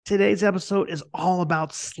Today's episode is all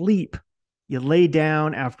about sleep. You lay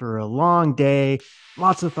down after a long day,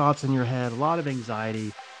 lots of thoughts in your head, a lot of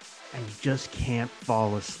anxiety, and you just can't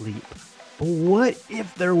fall asleep. But what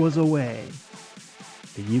if there was a way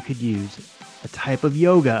that you could use a type of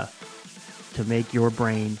yoga to make your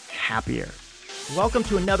brain happier? Welcome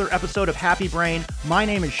to another episode of Happy Brain. My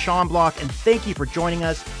name is Sean Block, and thank you for joining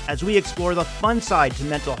us as we explore the fun side to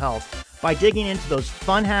mental health by digging into those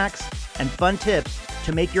fun hacks and fun tips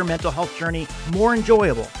to make your mental health journey more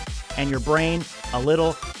enjoyable and your brain a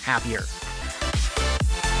little happier.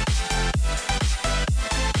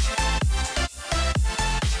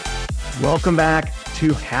 Welcome back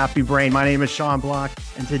to Happy Brain. My name is Sean Block,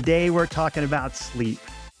 and today we're talking about sleep.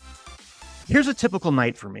 Here's a typical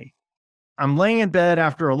night for me. I'm laying in bed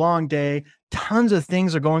after a long day. Tons of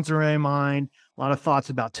things are going through my mind. A lot of thoughts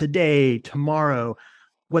about today, tomorrow,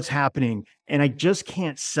 what's happening. And I just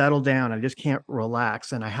can't settle down. I just can't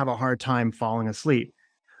relax. And I have a hard time falling asleep.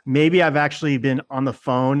 Maybe I've actually been on the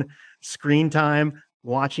phone, screen time,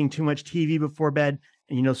 watching too much TV before bed.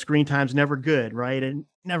 And screen time's never good, right? It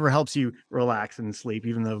never helps you relax and sleep,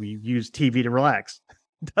 even though you use TV to relax.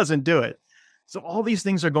 It doesn't do it. So all these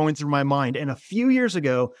things are going through my mind. And a few years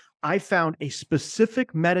ago, I found a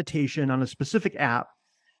specific meditation on a specific app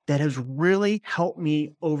that has really helped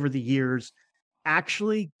me over the years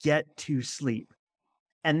actually get to sleep.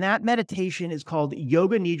 And that meditation is called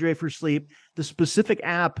Yoga Nidra for Sleep. The specific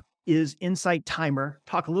app is Insight Timer.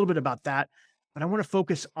 Talk a little bit about that, but I want to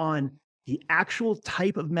focus on the actual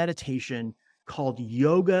type of meditation called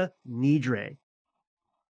Yoga Nidra,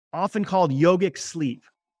 often called yogic sleep.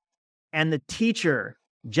 And the teacher,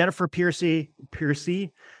 Jennifer Piercy,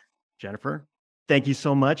 Jennifer, thank you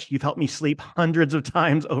so much. You've helped me sleep hundreds of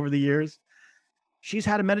times over the years. She's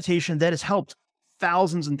had a meditation that has helped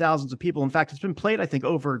thousands and thousands of people. In fact, it's been played, I think,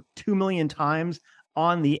 over 2 million times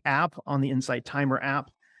on the app, on the Insight Timer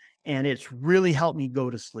app. And it's really helped me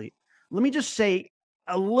go to sleep. Let me just say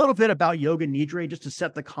a little bit about Yoga Nidra just to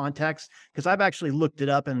set the context, because I've actually looked it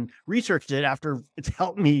up and researched it after it's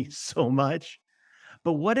helped me so much.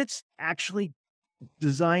 But what it's actually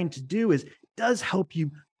designed to do is it does help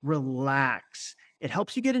you relax. It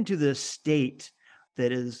helps you get into this state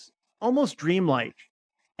that is almost dreamlike,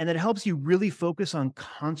 and it helps you really focus on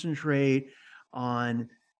concentrate on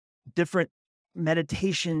different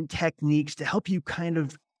meditation techniques to help you kind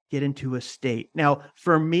of get into a state. Now,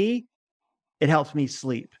 for me, it helps me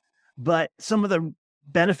sleep, but some of the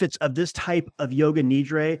benefits of this type of Yoga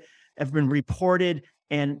Nidra have been reported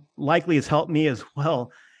and likely has helped me as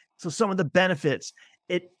well. So some of the benefits,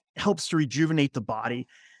 it helps to rejuvenate the body,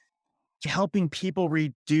 helping people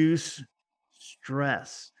reduce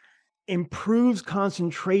stress, improves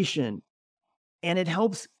concentration, and it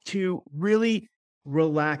helps to really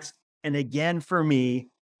relax. And again, for me,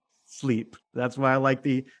 sleep. That's why I like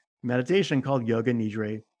the meditation called Yoga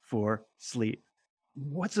Nidra for Sleep.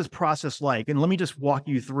 What's this process like? And let me just walk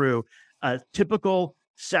you through a typical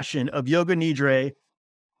session of Yoga Nidra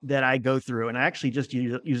that I go through. And I actually just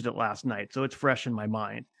used it last night, so it's fresh in my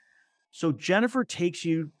mind. So Jennifer takes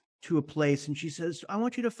you to a place and she says, I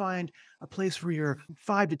want you to find a place where you're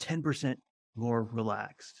 5 to 10% more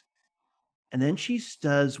relaxed. And then she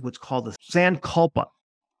does what's called the Sankalpa.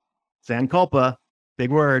 Sankalpa,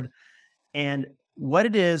 big word. And what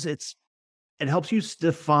it is, it helps you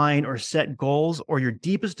define or set goals or your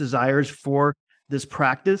deepest desires for this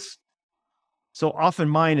practice. So often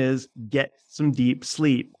mine is get some deep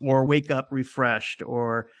sleep or wake up refreshed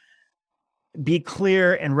or be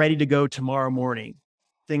clear and ready to go tomorrow morning,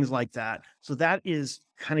 things like that. So that is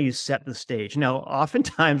kind of you set the stage. Now,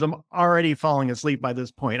 oftentimes I'm already falling asleep by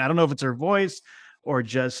this point. I don't know if it's her voice or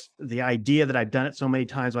just the idea that I've done it so many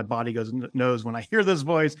times, my body knows when I hear this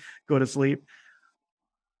voice, go to sleep.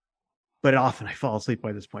 But often I fall asleep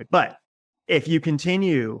by this point. But if you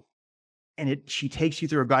continue, and she takes you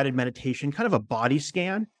through a guided meditation, kind of a body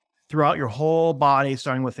scan throughout your whole body,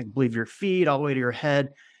 starting with, I believe, your feet all the way to your head,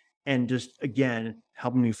 and just, again,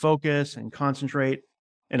 helping me focus and concentrate.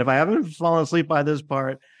 And if I haven't fallen asleep by this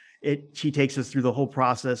part, she takes us through the whole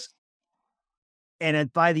process.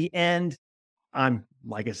 And by the end, I'm,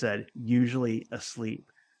 like I said, usually asleep.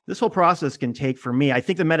 This whole process can take, for me, I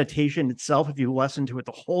think the meditation itself, if you listen to it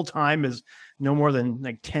the whole time, is no more than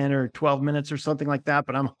like 10 or 12 minutes or something like that,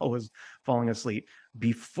 but I'm always falling asleep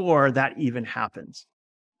before that even happens.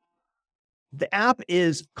 The app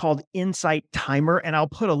is called Insight Timer, and I'll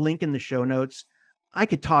put a link in the show notes. I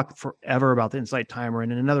could talk forever about the Insight Timer,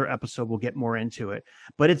 and in another episode, we'll get more into it.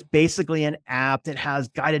 But it's basically an app that has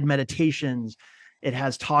guided meditations. It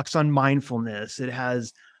has talks on mindfulness. It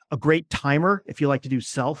has a great timer if you like to do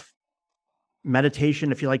self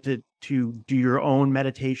meditation. If you like to do your own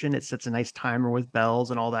meditation, it sets a nice timer with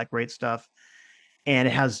bells and all that great stuff. And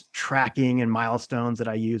it has tracking and milestones that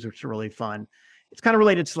I use, which are really fun. It's kind of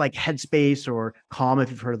related to like Headspace or Calm,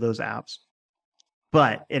 if you've heard of those apps.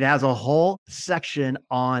 But it has a whole section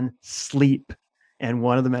on sleep. And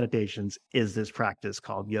one of the meditations is this practice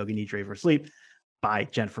called Yoga Nidra for Sleep by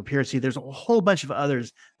Jennifer Piercy. There's a whole bunch of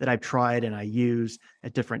others that I've tried and I use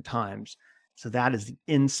at different times. So that is the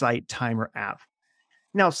Insight Timer app.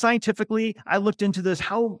 Now, scientifically, I looked into this.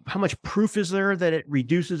 How much proof is there that it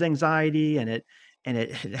reduces anxiety and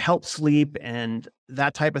it helps sleep and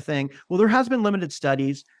that type of thing? Well, there has been limited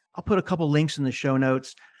studies. I'll put a couple links in the show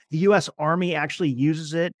notes. The U.S. Army actually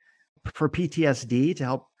uses it for PTSD to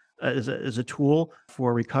help as a tool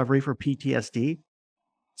for recovery for PTSD.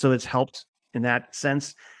 So it's helped in that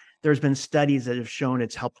sense. There's been studies that have shown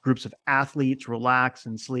it's helped groups of athletes relax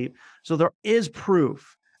and sleep. So there is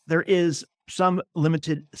proof. There is some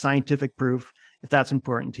limited scientific proof, if that's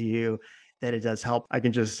important to you, that it does help. I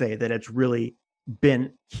can just say that it's really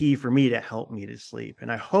been key for me to help me to sleep.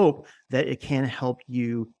 And I hope that it can help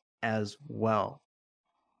you as well.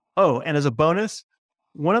 Oh, and as a bonus,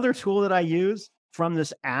 one other tool that I use from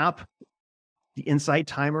this app, the Insight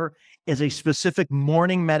Timer, is a specific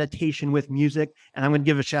morning meditation with music. And I'm going to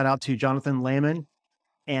give a shout out to Jonathan Lehman.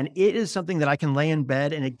 And it is something that I can lay in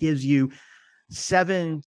bed and it gives you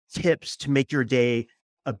 7 tips to make your day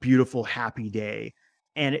a beautiful, happy day.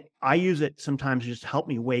 And I use it sometimes just to help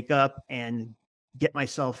me wake up and get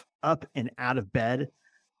myself up and out of bed.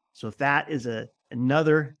 So if that is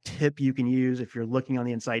another tip you can use if you're looking on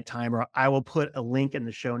the Insight Timer, I will put a link in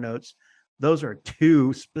the show notes. Those are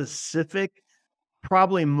 2 specific,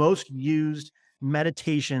 probably most used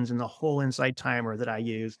meditations in the whole Insight Timer that I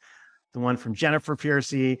use. The one from Jennifer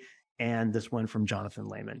Piercy and this one from Jonathan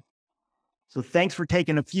Lehman. So thanks for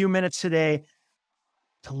taking a few minutes today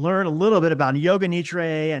to learn a little bit about Yoga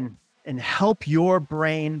Nidra and help your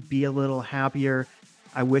brain be a little happier.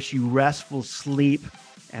 I wish you restful sleep,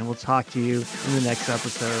 and we'll talk to you in the next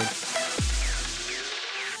episode.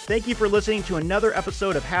 Thank you for listening to another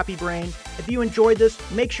episode of Happy Brain. If you enjoyed this,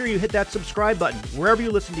 make sure you hit that subscribe button wherever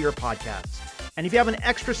you listen to your podcasts. And if you have an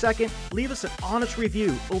extra second, leave us an honest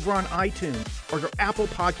review over on iTunes or your Apple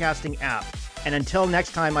podcasting app. And until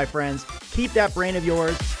next time, my friends, keep that brain of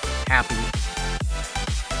yours happy.